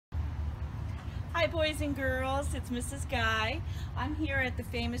Hi boys and girls, it's Mrs. Guy. I'm here at the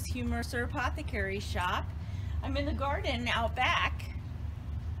famous Hugh Mercer Apothecary shop. I'm in the garden out back.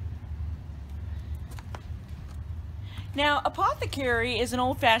 Now, apothecary is an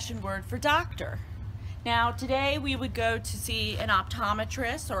old-fashioned word for doctor. Now, today we would go to see an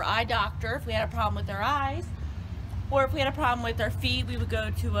optometrist or eye doctor if we had a problem with our eyes. Or if we had a problem with our feet, we would go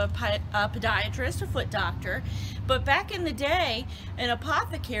to a podiatrist or foot doctor. But back in the day, an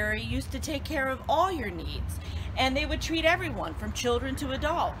apothecary used to take care of all your needs. And they would treat everyone, from children to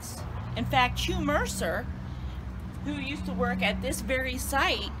adults. In fact, Hugh Mercer, who used to work at this very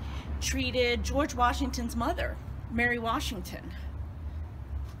site, treated George Washington's mother, Mary Washington.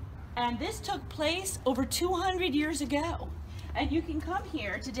 And this took place over 200 years ago. And you can come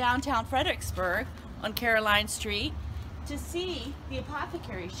here to downtown Fredericksburg on Caroline Street to see the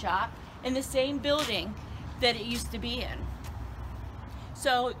apothecary shop in the same building that it used to be in.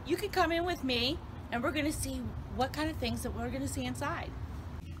 So you can come in with me and we're going to see what kind of things that we're going to see inside.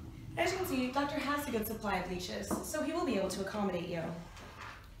 As you can see, Doctor has a good supply of leeches, so he will be able to accommodate you.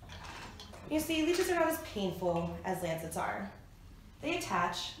 You see, leeches are not as painful as lancets are. They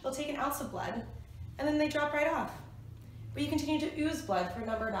attach, they'll take an ounce of blood, and then they drop right off. But you continue to ooze blood for a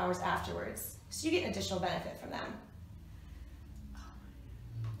number of hours afterwards, so you get an additional benefit from them.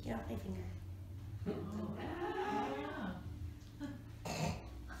 Get off my finger.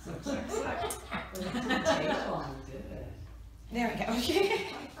 There we go.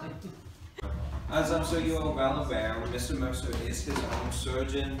 As I'm sure you are well aware, Mr. Mercer is his own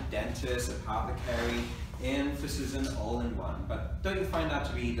surgeon, dentist, apothecary, and physician all in one. But don't you find that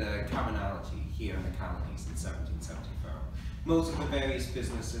to be the commonality here in the colonies in 1774? Most of the various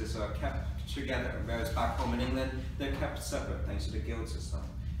businesses are kept together, whereas back home in England, they're kept separate thanks to the guild system.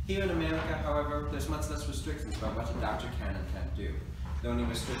 Here in America, however, there's much less restrictions about what a doctor can and can't do. The only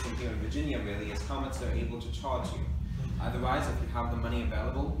restriction here in Virginia really is how much they're able to charge you. Otherwise, if you have the money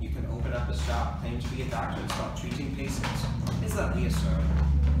available, you can open up a shop, claim to be a doctor, and start treating patients. Is that me, sir?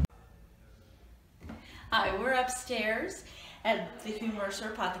 Hi, we're upstairs at the Hugh Mercer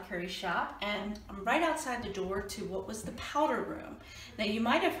Apothecary shop, and I'm right outside the door to what was the powder room. Now, you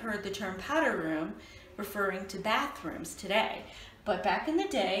might have heard the term powder room referring to bathrooms today, but back in the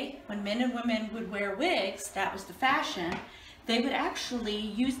day, when men and women would wear wigs, that was the fashion, they would actually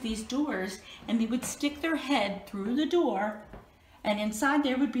use these doors and they would stick their head through the door, and inside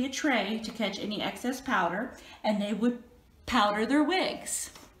there would be a tray to catch any excess powder, and they would powder their wigs.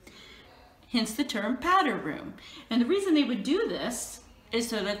 Hence the term powder room. And the reason they would do this is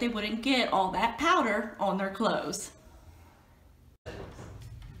so that they wouldn't get all that powder on their clothes.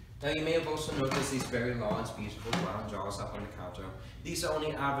 Now you may have also noticed these very large, beautiful brown jars up on the counter. These are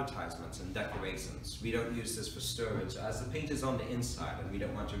only advertisements and decorations. We don't use this for storage, as the paint is on the inside and we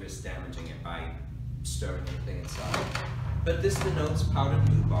don't want to risk damaging it by stirring anything inside. But this denotes powdered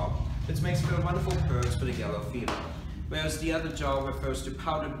rhubarb, which makes for wonderful pearls for the yellow fever. Whereas the other jar refers to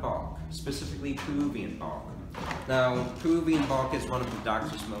powdered bark, specifically Peruvian bark. Now, Peruvian bark is one of the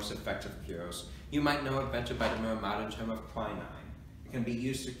doctor's most effective cures. You might know it better by the more modern term of quinine. It can be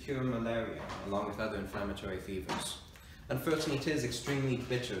used to cure malaria, along with other inflammatory fevers. Unfortunately, it is extremely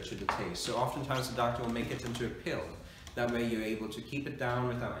bitter to the taste, so oftentimes the doctor will make it into a pill. That way you're able to keep it down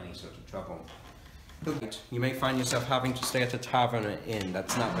without any sort of trouble. You may find yourself having to stay at a tavern or inn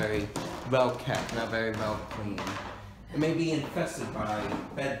that's not very well kept, not very well cleaned. It may be infested by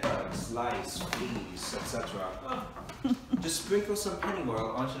bed bugs, lice, fleas, etc. Just sprinkle some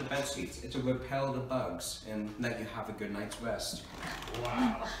pennyroyal onto the bed sheets. It will repel the bugs and let you have a good night's rest.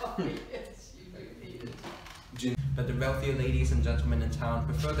 Wow. Yes, you but the wealthier ladies and gentlemen in town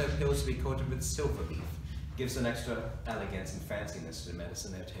prefer their pills to be coated with silver leaf. Gives an extra elegance and fanciness to the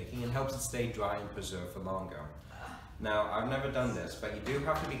medicine they're taking and helps it stay dry and preserved for longer. Now, I've never done this, but you do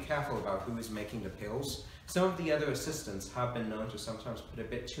have to be careful about who is making the pills. Some of the other assistants have been known to sometimes put a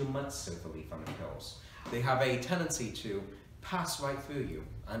bit too much silver leaf on the pills. They have a tendency to pass right through you,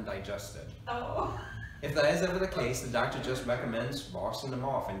 undigested. Oh. If that is ever the case, the doctor just recommends washing them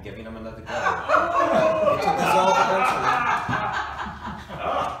off and giving them another go. It will dissolve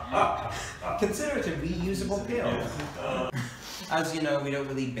eventually. Consider it a reusable pill. As you know, we don't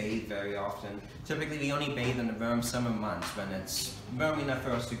really bathe very often. Typically, we only bathe in the warm summer months when it's warm enough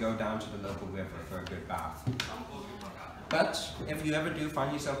for us to go down to the local river for a good bath. But if you ever do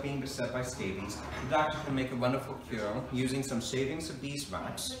find yourself being beset by scabies, the doctor can make a wonderful cure using some shavings of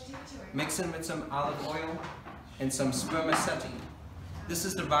beeswax, mix in with some olive oil, and some spermaceti. This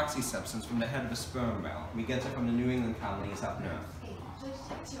is the waxy substance from the head of a sperm whale. We get it from the New England colonies up north.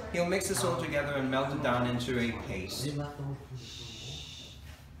 He'll mix this all together and melt it down into a paste.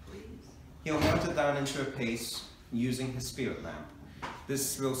 He'll melt it down into a paste using his spirit lamp.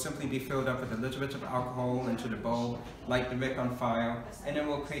 This will simply be filled up with a little bit of alcohol into the bowl, light the wick on fire, and it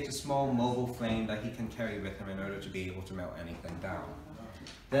will create a small mobile flame that he can carry with him in order to be able to melt anything down.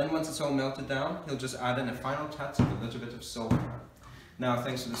 Then once it's all melted down, he'll just add in a final touch of a little bit of sulfur. Now,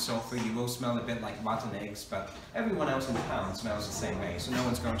 thanks to the sulfur, you will smell a bit like rotten eggs, but everyone else in town smells the same way, so no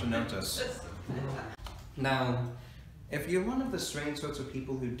one's going to notice. Now, if you're one of the strange sorts of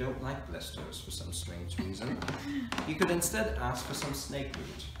people who don't like blisters for some strange reason, you could instead ask for some snake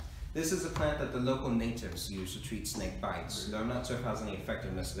root. This is a plant that the local natives use to treat snake bites, though I'm not sure if it has any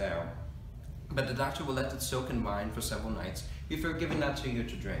effectiveness there. But the doctor will let it soak in wine for several nights before giving that to you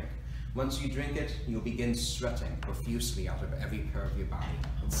to drink. Once you drink it, you'll begin sweating profusely out of every pore of your body.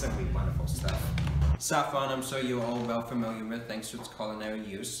 It's simply wonderful stuff. Saffron, I'm sure you're all well familiar with thanks to its culinary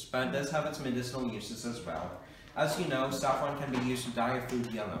use, but it does have its medicinal uses as well. As you know, saffron can be used to dye a food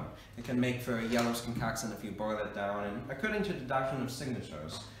yellow. It can make for a yellow concoction if you boil it down, and according to the doctrine of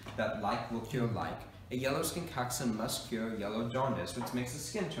signatures, that like will cure like, a yellow concoction must cure yellow jaundice, which makes the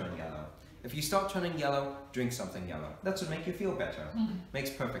skin turn yellow. If you start turning yellow, drink something yellow. That would make you feel better.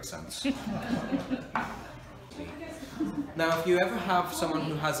 Makes perfect sense. Now, if you ever have someone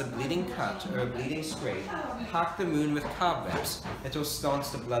who has a bleeding cut or a bleeding scrape, pack the wound with cobwebs. It will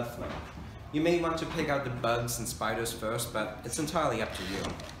staunch the blood flow. You may want to pick out the bugs and spiders first, but it's entirely up to you.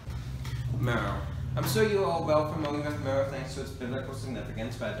 Myrrh. I'm sure you're all well familiar with myrrh thanks to its biblical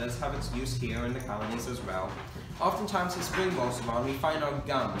significance, but it does have its use here in the colonies as well. Oftentimes in spring balsamon, we find our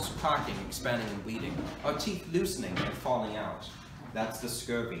gums cracking, expanding, and bleeding, our teeth loosening and falling out. That's the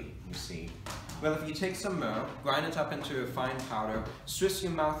scurvy, you see. Well, if you take some myrrh, grind it up into a fine powder, stress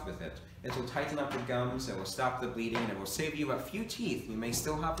your mouth with it. It will tighten up the gums, it will stop the bleeding, and it will save you a few teeth you may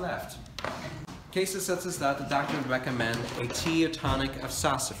still have left. Cases such as that, the doctor would recommend a tea or tonic of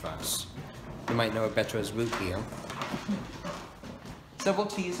sassafras. You might know it better as root beer. Several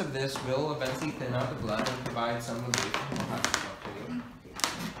teas of this will eventually thin out the blood and provide some relief.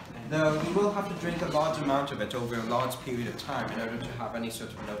 Though you will have to drink a large amount of it over a large period of time in order to have any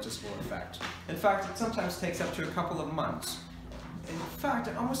sort of noticeable effect. In fact, it sometimes takes up to a couple of months. In fact,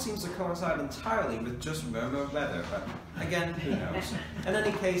 it almost seems to coincide entirely with just warmer weather, but again, who knows. In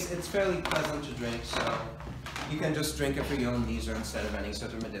any case, it's fairly pleasant to drink, so you can just drink it for your own leisure instead of any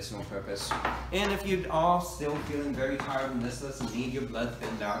sort of medicinal purpose. And if you are still feeling very tired and listless and need your blood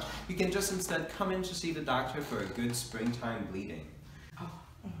thinned out, you can just instead come in to see the doctor for a good springtime bleeding.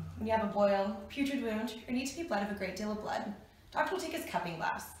 When you have a boil, putrid wound, or need to be bled of a great deal of blood, doctor will take his cupping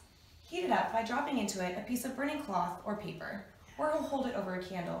glass, heat it up by dropping into it a piece of burning cloth or paper, or he'll hold it over a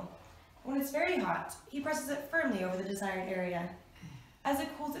candle. When it's very hot, he presses it firmly over the desired area. As it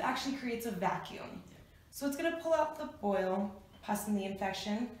cools, it actually creates a vacuum. So it's going to pull out the boil, pus and the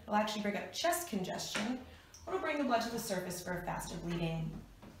infection. It'll actually bring up chest congestion, or it'll bring the blood to the surface for a faster bleeding.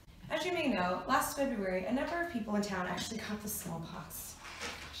 As you may know, last February, a number of people in town actually got the smallpox.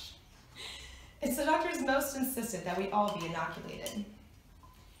 It's the doctor's most insistent that we all be inoculated.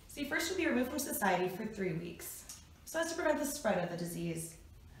 See, first you'll be removed from society for 3 weeks, so as to prevent the spread of the disease.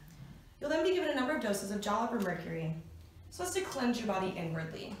 You'll then be given a number of doses of Jollop or mercury, so as to cleanse your body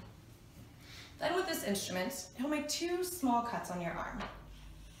inwardly. Then with this instrument, he'll make 2 small cuts on your arm.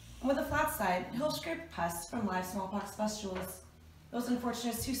 And with a flat side, he'll scrape pus from live smallpox pustules. Those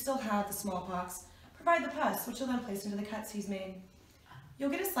unfortunates who still have the smallpox provide the pus, which he'll then place into the cuts he's made. You'll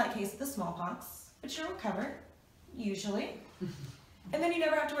get a slight case of the smallpox, but you'll recover, usually. And then you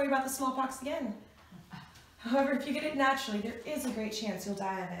never have to worry about the smallpox again. However, if you get it naturally, there is a great chance you'll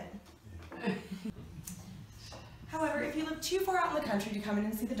die of it. However, if you live too far out in the country to come in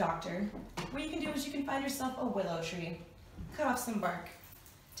and see the doctor, what you can do is you can find yourself a willow tree, cut off some bark,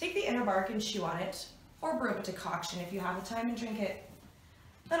 take the inner bark and chew on it, or brew up a decoction if you have the time and drink it.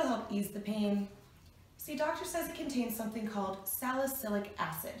 That'll help ease the pain. See, doctor says it contains something called salicylic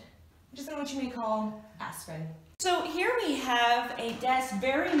acid, which is what you may call aspirin. So here we have a desk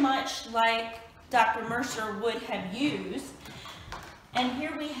very much like Dr. Mercer would have used, and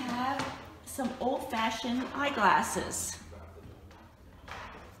here we have some old-fashioned eyeglasses,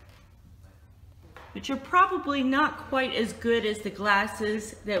 which are probably not quite as good as the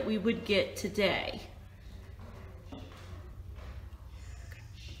glasses that we would get today.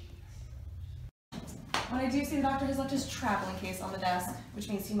 When I do see the doctor has left his traveling case on the desk, which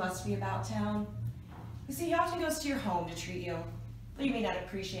means he must be about town. You see, he often goes to your home to treat you, but you may not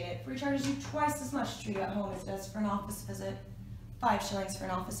appreciate it, for he charges you twice as much to treat you at home as he does for an office visit. 5 shillings for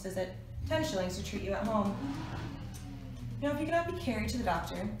an office visit, 10 shillings to treat you at home. Now, if you cannot be carried to the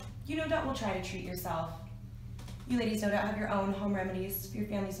doctor, you no doubt will try to treat yourself. You ladies no doubt have your own home remedies for your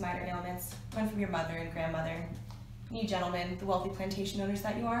family's minor ailments, one from your mother and grandmother. And you gentlemen, the wealthy plantation owners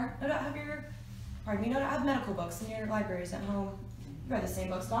that you are, no doubt have medical books in your libraries at home. You read the same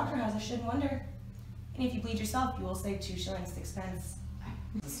books Doctor has, I shouldn't wonder. And if you bleed yourself, you will save 2 shillings 6 pence.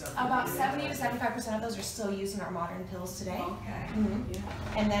 About 70 to 75% of those are still used in our modern pills today. Okay. Yeah.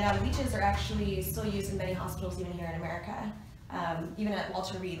 And then leeches are actually still used in many hospitals even here in America. Even at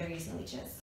Walter Reed, they're using leeches.